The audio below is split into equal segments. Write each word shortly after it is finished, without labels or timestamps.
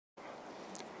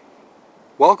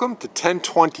Welcome to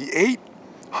 1028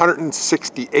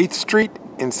 168th Street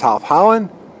in South Holland.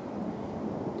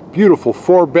 Beautiful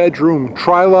 4-bedroom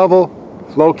tri-level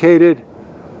located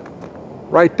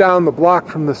right down the block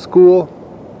from the school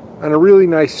on a really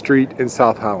nice street in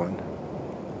South Holland.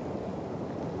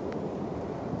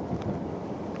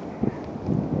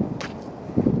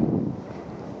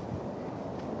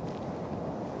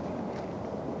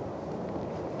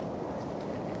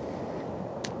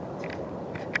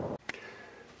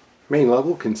 Main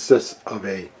level consists of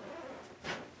a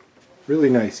really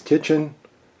nice kitchen,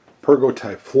 pergo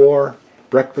type floor,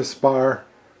 breakfast bar,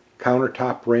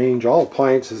 countertop range, all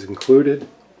appliances included.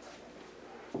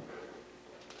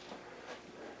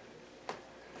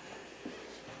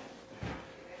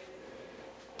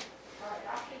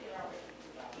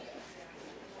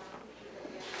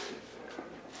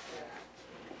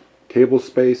 Table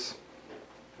space,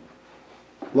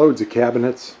 loads of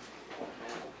cabinets.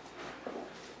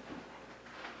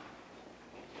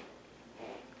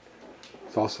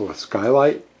 It's also a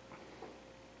skylight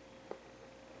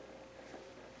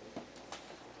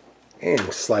and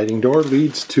a sliding door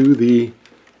leads to the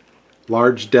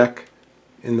large deck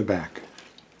in the back.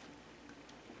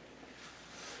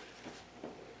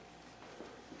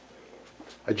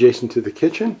 Adjacent to the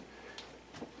kitchen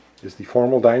is the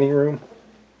formal dining room.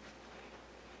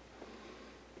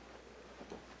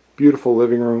 Beautiful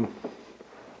living room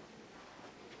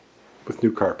with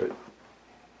new carpet.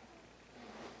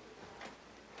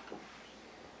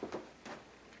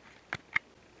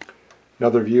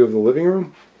 Another view of the living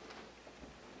room.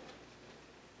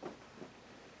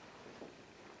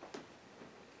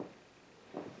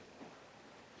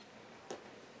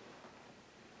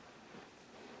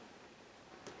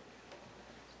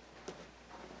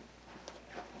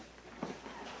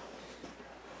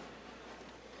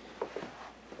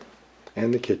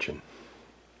 And the kitchen.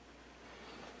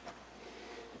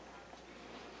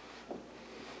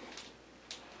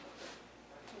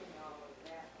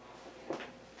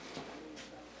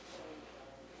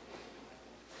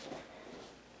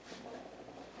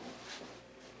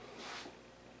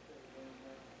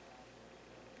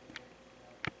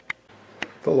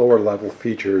 The lower level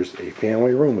features a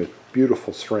family room with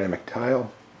beautiful ceramic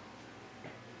tile,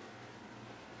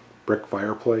 brick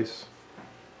fireplace,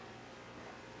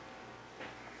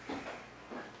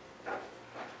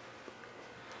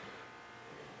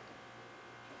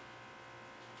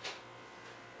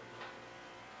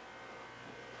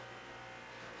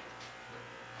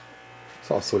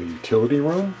 it's also a utility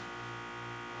room,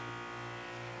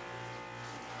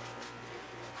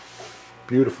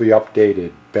 beautifully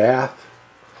updated bath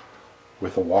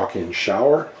with a walk-in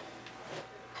shower,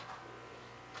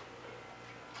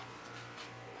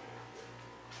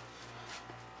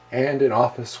 and an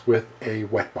office with a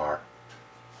wet bar.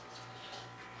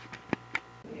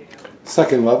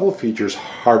 Second level features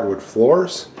hardwood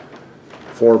floors,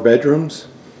 4 bedrooms,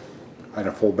 and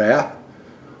a full bath.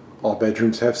 All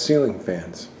bedrooms have ceiling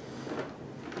fans.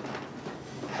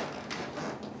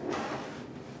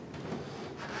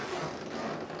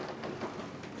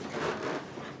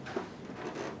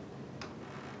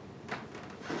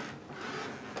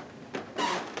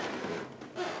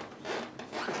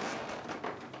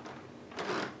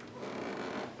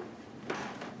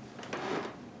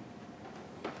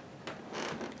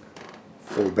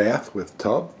 Full bath with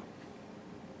tub.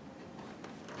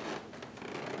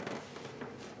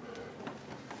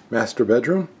 Master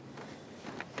bedroom.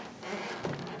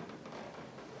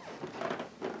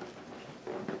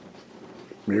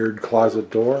 Mirrored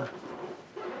closet door.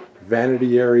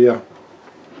 Vanity area.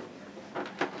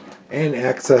 And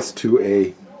access to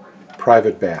a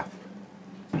private bath.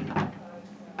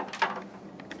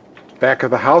 Back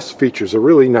of the house features a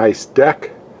really nice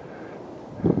deck.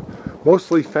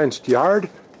 Mostly fenced yard.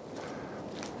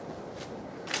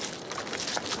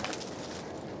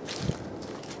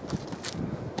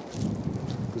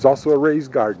 There's also a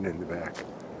raised garden in the back.